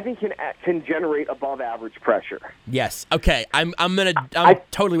 I think can generate above average pressure. Yes. Okay. I'm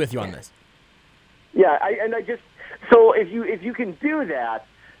totally with you on this. Yeah. So if you can do that.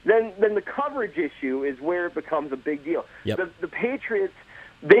 Then the coverage issue is where it becomes a big deal. Yep. The Patriots,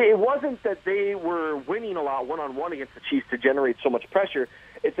 it wasn't that they were winning a lot one-on-one against the Chiefs to generate so much pressure.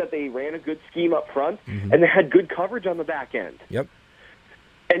 It's that they ran a good scheme up front, and they had good coverage on the back end. Yep.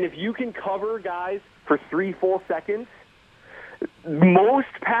 And if you can cover guys for 3 full seconds, most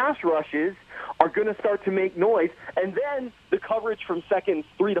pass rushes are going to start to make noise, and then the coverage from seconds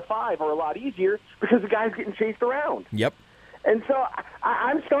 3 to 5 are a lot easier because the guy's getting chased around. Yep. And so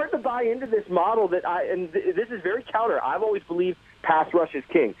I'm starting to buy into this model and this is very counter. I've always believed pass rush is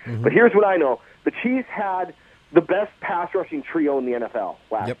king. But here's what I know. The Chiefs had the best pass rushing trio in the NFL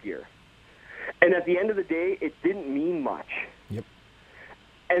last year. And at the end of the day, it didn't mean much. Yep.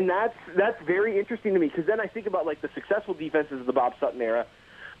 And that's very interesting to me because then I think about like the successful defenses of the Bob Sutton era.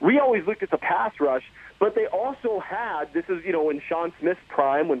 We always looked at the pass rush, but they also had, this is, in Sean Smith's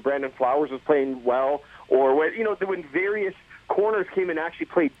prime, when Brandon Flowers was playing well, or when various corners came and actually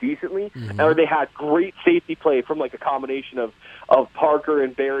played decently, or they had great safety play from like a combination of Parker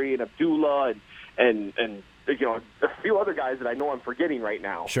and Barry and Abdullah and a few other guys that I know I'm forgetting right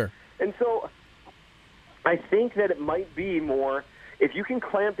now. Sure. And so I think that it might be more, if you can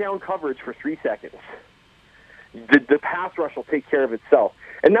clamp down coverage for 3 seconds, the pass rush will take care of itself.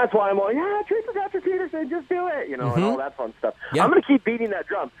 And that's why I'm like, trade for Patrick Peterson, just do it, and all that fun stuff. Yep. I'm going to keep beating that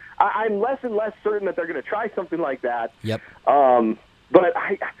drum. I'm less and less certain that they're going to try something like that. Yep. But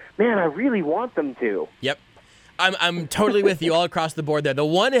I really want them to. Yep. I'm totally with you all across the board there. The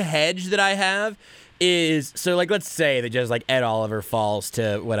one hedge that I have is, so like let's say that just like Ed Oliver falls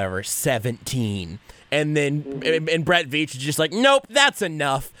to 17. And then and Brett Veach is just like, nope, that's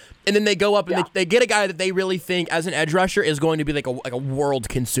enough. And then they go up and they get a guy that they really think as an edge rusher is going to be like a world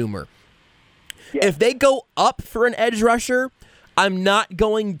consumer. Yeah. If they go up for an edge rusher, I'm not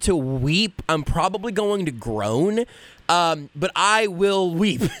going to weep. I'm probably going to groan. But I will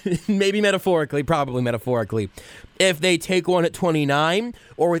weep, maybe metaphorically, probably metaphorically, if they take one at 29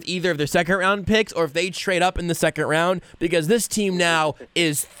 or with either of their second-round picks or if they trade up in the second round, because this team now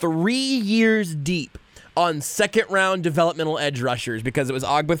is 3 years deep on second-round developmental edge rushers, because it was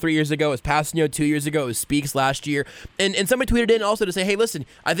Agba 3 years ago, it was Passanio 2 years ago, it was Speaks last year. And somebody tweeted in also to say, hey, listen,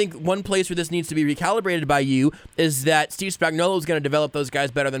 I think one place where this needs to be recalibrated by you is that Steve Spagnuolo is going to develop those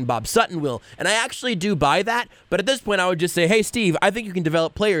guys better than Bob Sutton will. And I actually do buy that, but at this point I would just say, hey, Steve, I think you can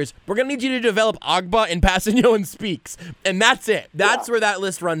develop players. We're going to need you to develop Agba and Passanio and Speaks. And that's it. That's where that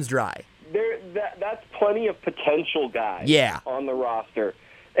list runs dry. That's plenty of potential guys on the roster.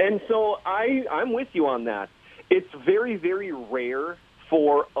 And so I'm with you on that. It's very, very rare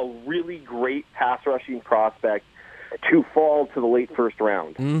for a really great pass rushing prospect to fall to the late first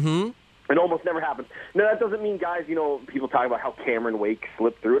round. Mm-hmm. It almost never happens. Now, that doesn't mean guys, people talk about how Cameron Wake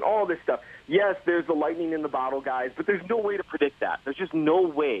slipped through and all this stuff. Yes, there's the lightning in the bottle guys, but there's no way to predict that. There's just no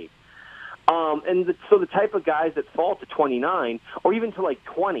way. So the type of guys that fall to 29 or even to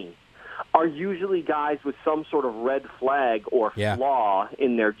 20, are usually guys with some sort of red flag or flaw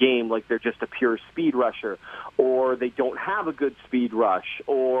in their game, like they're just a pure speed rusher, or they don't have a good speed rush,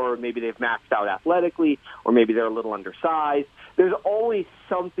 or maybe they've maxed out athletically, or maybe they're a little undersized. There's always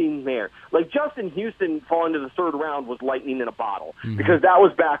something there. Like Justin Houston falling to the third round was lightning in a bottle, because that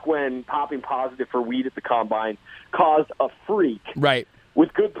was back when popping positive for weed at the combine caused a freak. Right.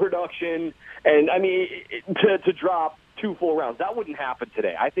 With good production, and I mean, to drop 2 full rounds. That wouldn't happen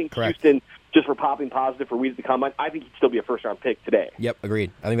today. I think Houston, just for popping positive for weed at the combine, I think he'd still be a first-round pick today. Yep,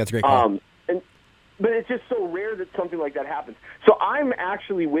 agreed. I think that's a great call. But it's just so rare that something like that happens. So I'm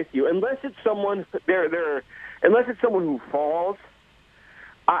actually with you. Unless it's someone unless it's someone who falls,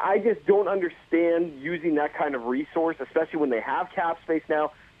 I just don't understand using that kind of resource, especially when they have cap space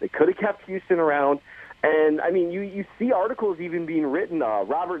now. They could have kept Houston around. And, I mean, you see articles even being written.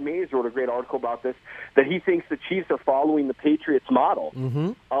 Robert Mays wrote a great article about this, that he thinks the Chiefs are following the Patriots model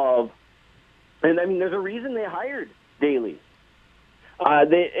of, and, I mean, there's a reason they hired Daly.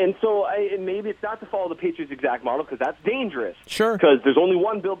 Maybe it's not to follow the Patriots' exact model, because that's dangerous. Sure. Because there's only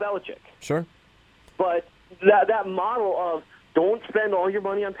one Bill Belichick. Sure. But that model of don't spend all your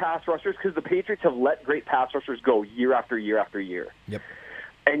money on pass rushers, because the Patriots have let great pass rushers go year after year after year. Yep.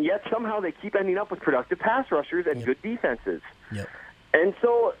 And yet somehow they keep ending up with productive pass rushers and good defenses. Yep. And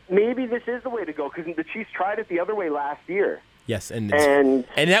so maybe this is the way to go, because the Chiefs tried it the other way last year. Yes, and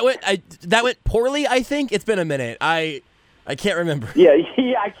that went poorly. I think it's been a minute. I can't remember. Yeah,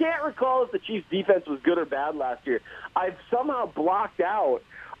 I can't recall if the Chiefs' defense was good or bad last year. I've somehow blocked out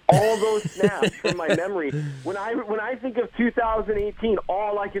all those snaps from my memory. When I think of 2018,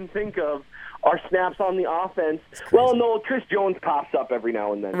 all I can think of are snaps on the offense. Well, no, Chris Jones pops up every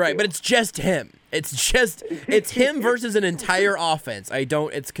now and then. Right, but it's just him. It's him versus an entire offense.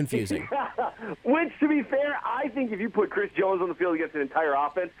 It's confusing. Which, to be fair, I think if you put Chris Jones on the field against an entire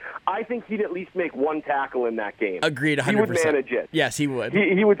offense, I think he'd at least make one tackle in that game. Agreed, 100%. He would manage it. Yes, he would.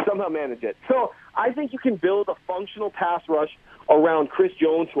 He would somehow manage it. So I think you can build a functional pass rush around Chris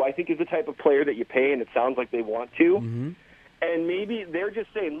Jones, who I think is the type of player that you pay, and it sounds like they want to. Mm-hmm. And maybe they're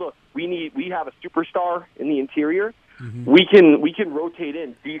just saying, look, we have a superstar in the interior. Mm-hmm. We can rotate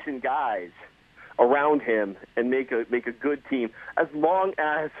in decent guys around him and make a good team as long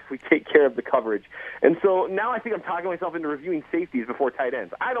as we take care of the coverage. And so now I think I'm talking myself into reviewing safeties before tight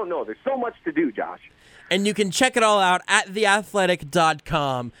ends. I don't know. There's so much to do, Josh. And you can check it all out at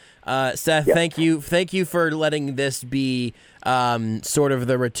theathletic.com. Seth, thank you for letting this be sort of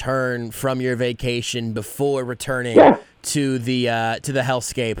the return from your vacation before returning to the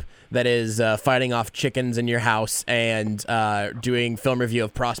hellscape that is fighting off chickens in your house and doing film review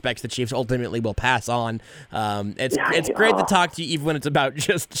of prospects the Chiefs ultimately will pass on. It's great to talk to you even when it's about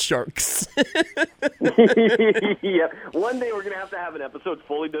just sharks. Yeah, one day we're gonna have an episode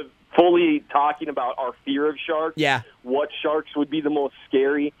fully talking about our fear of sharks. Yeah, what sharks would be the most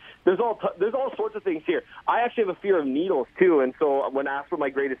scary. There's all sorts of things here. I actually have a fear of needles too, and so when asked what my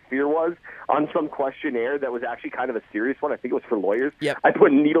greatest fear was on some questionnaire that was actually kind of a serious one, I think it was for lawyers. Yep. I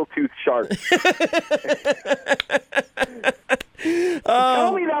put needle-tooth sharks.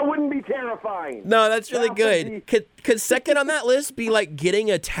 Tell me that wouldn't be terrifying. No, that's really good. Could second on that list be like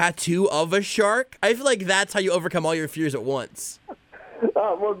getting a tattoo of a shark? I feel like that's how you overcome all your fears at once.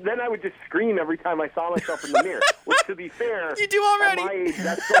 Well, then I would just scream every time I saw myself in the mirror. Which, to be fair, you do already. At my age,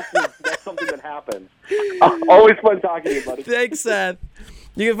 that's something that happens. Always fun talking to you, buddy. Thanks, Seth.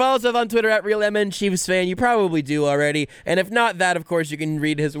 You can follow Seth on Twitter at RealMNChiefsFan. You probably do already. And if not that, of course, you can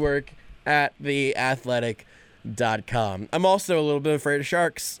read his work at theathletic.com. I'm also a little bit afraid of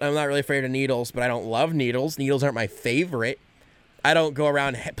sharks. I'm not really afraid of needles, but I don't love needles. Needles aren't my favorite. I don't go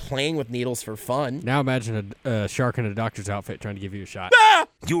around playing with needles for fun. Now imagine a shark in a doctor's outfit trying to give you a shot. Ah!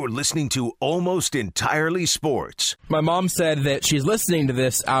 You're listening to Almost Entirely Sports. My mom said that she's listening to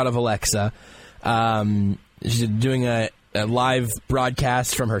this out of Alexa. She's doing a live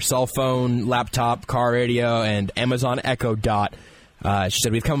broadcast from her cell phone, laptop, car radio, and Amazon Echo Dot. She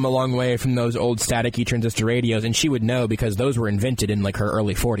said we've come a long way from those old staticky transistor radios, and she would know because those were invented in like her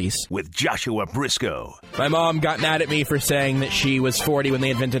early 40s. With Joshua Briscoe. My mom got mad at me for saying that she was 40 when they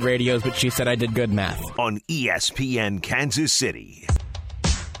invented radios, but she said I did good math. On ESPN Kansas City.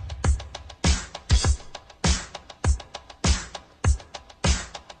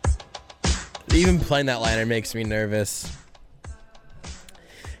 Even playing that liner makes me nervous.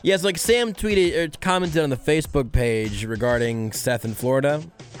 Yes, like Sam tweeted or commented on the Facebook page regarding Seth in Florida.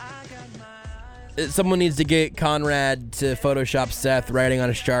 Someone needs to get Conrad to Photoshop Seth riding on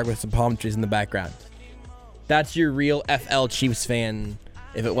a shark with some palm trees in the background. That's your real FL Chiefs fan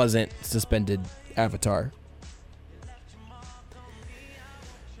if it wasn't suspended avatar.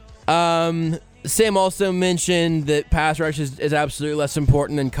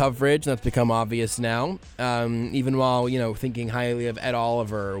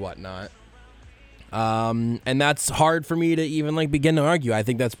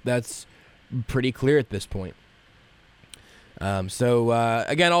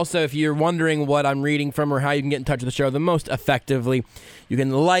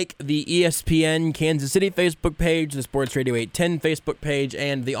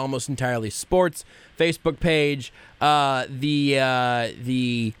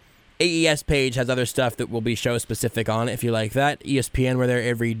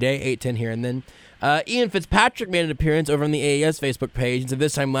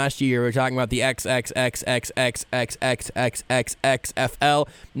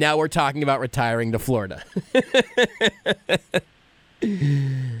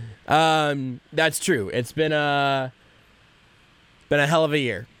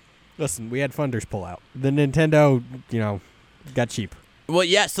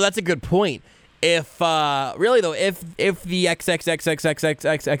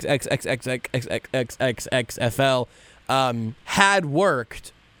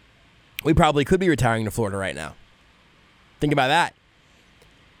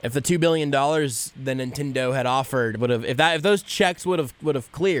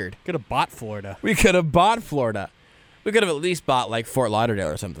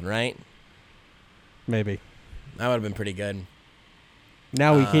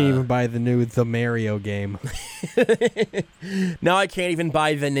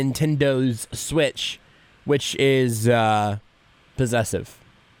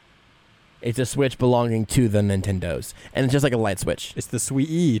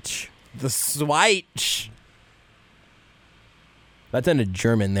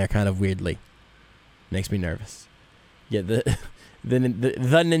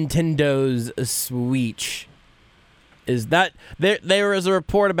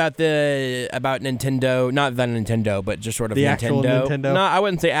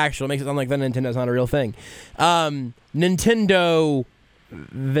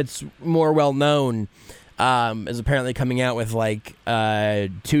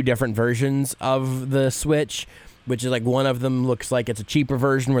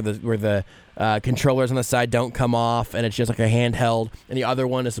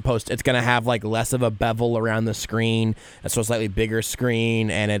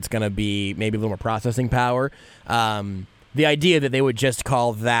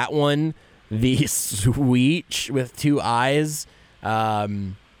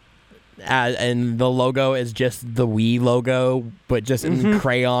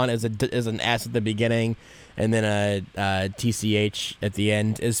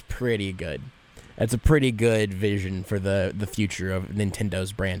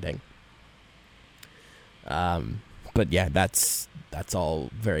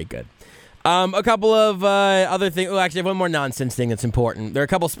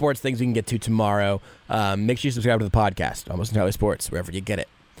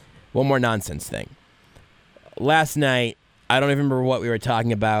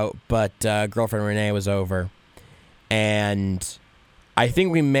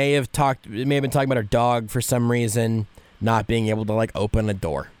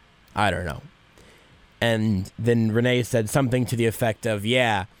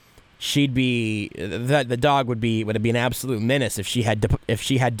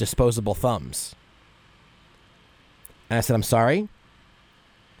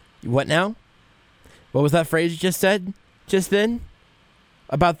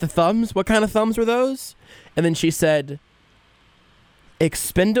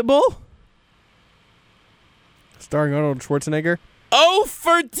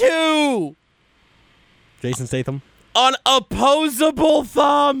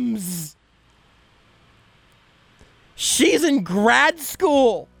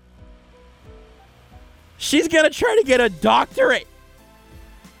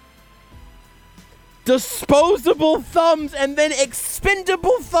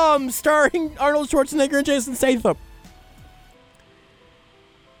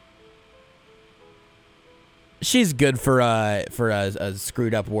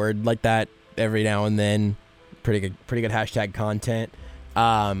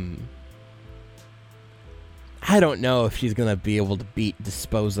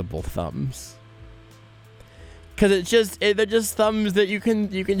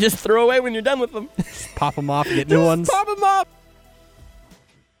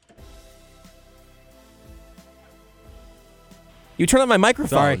 You turned off my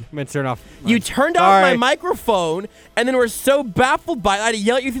microphone. Sorry, I meant to turn off. You turned off my microphone, and then were so baffled by it, I had to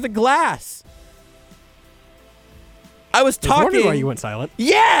yell at you through the glass. I was talking. I was wondering why you went silent.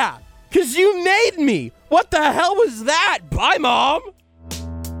 Yeah, because you made me. What the hell was that? Bye, Mom.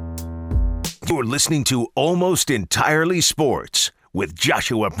 You're listening to Almost Entirely Sports with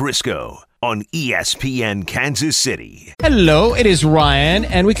Joshua Briscoe on ESPN Kansas City. Hello, it is Ryan,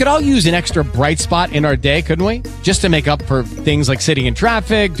 and we could all use an extra bright spot in our day, couldn't we? Just to make up for things like sitting in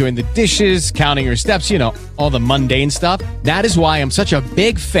traffic, doing the dishes, counting your steps, you know, all the mundane stuff. That is why I'm such a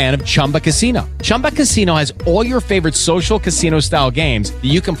big fan of Chumba Casino. Chumba Casino has all your favorite social casino-style games that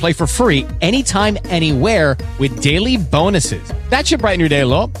you can play for free anytime, anywhere with daily bonuses. That should brighten your day a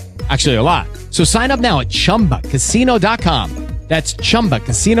little. Actually, a lot. So sign up now at ChumbaCasino.com. That's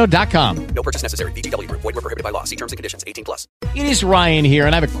ChumbaCasino.com. No purchase necessary. VGW Group. Void where prohibited by law. See terms and conditions. 18+. It is Ryan here,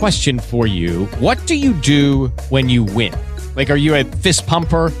 and I have a question for you. What do you do when you win? Like, are you a fist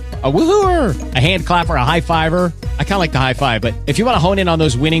pumper, a woohooer, a hand clapper, a high fiver? I kind of like the high five, but if you want to hone in on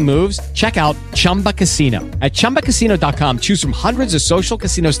those winning moves, check out Chumba Casino. At ChumbaCasino.com, choose from hundreds of social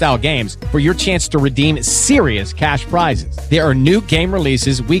casino-style games for your chance to redeem serious cash prizes. There are new game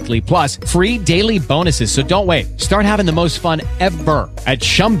releases weekly, plus free daily bonuses, so don't wait. Start having the most fun ever at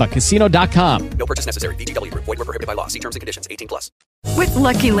ChumbaCasino.com. No purchase necessary. VGW Group. Void where prohibited by law. See terms and conditions. 18+. With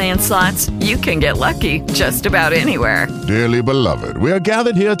Lucky Land Slots, you can get lucky just about anywhere. Dearly beloved, we are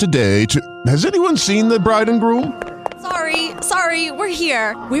gathered here today to... Has anyone seen the bride and groom? Sorry, we're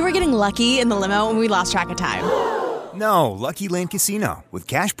here. We were getting lucky in the limo and we lost track of time. No, Lucky Land Casino, with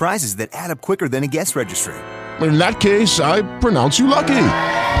cash prizes that add up quicker than a guest registry. In that case, I pronounce you lucky.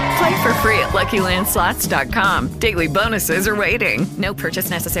 Play for free at LuckyLandSlots.com. Daily bonuses are waiting. No purchase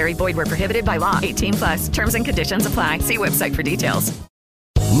necessary. Void where prohibited by law. 18+. Terms and conditions apply. See website for details.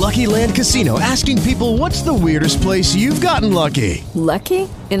 Lucky Land Casino, asking people, what's the weirdest place you've gotten lucky? Lucky?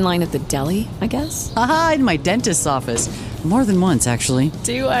 In line at the deli, I guess? Aha, in my dentist's office. More than once, actually.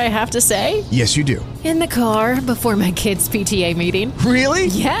 Do I have to say? Yes, you do. In the car before my kids' PTA meeting. Really?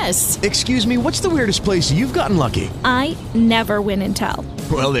 Yes. Excuse me, what's the weirdest place you've gotten lucky? I never win and tell.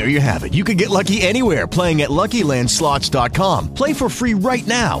 Well, there you have it. You can get lucky anywhere, playing at LuckyLandSlots.com. Play for free right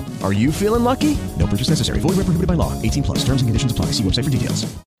now. Are you feeling lucky? No purchase necessary. Void where prohibited by law. 18+. Terms and conditions apply. See website for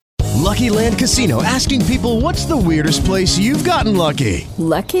details. Lucky Land Casino, asking people, what's the weirdest place you've gotten lucky?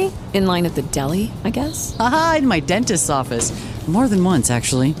 Lucky? In line at the deli, I guess? Aha, in my dentist's office. More than once,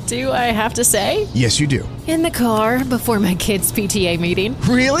 actually. Do I have to say? Yes, you do. In the car before my kids' PTA meeting.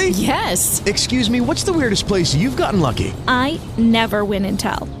 Really? Yes. Excuse me, what's the weirdest place you've gotten lucky? I never win and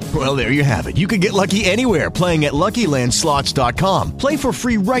tell. Well, there you have it. You can get lucky anywhere, playing at LuckyLandSlots.com. Play for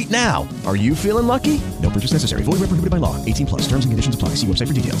free right now. Are you feeling lucky? No purchase necessary. Void where prohibited by law. 18+. Terms and conditions apply. See website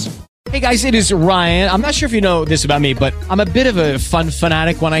for details. Hey guys, it is Ryan. I'm not sure if you know this about me, but I'm a bit of a fun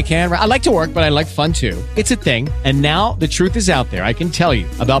fanatic when I can. I like to work, but I like fun too. It's a thing. And now the truth is out there. I can tell you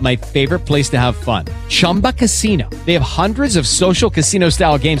about my favorite place to have fun. Chumba Casino. They have hundreds of social casino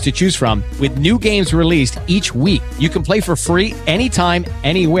style games to choose from with new games released each week. You can play for free anytime,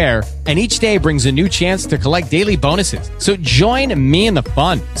 anywhere. And each day brings a new chance to collect daily bonuses. So join me in the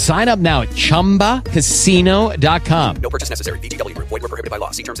fun. Sign up now at ChumbaCasino.com. No purchase necessary. VGW Group. Void where prohibited by law.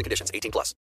 See terms and conditions. 18+.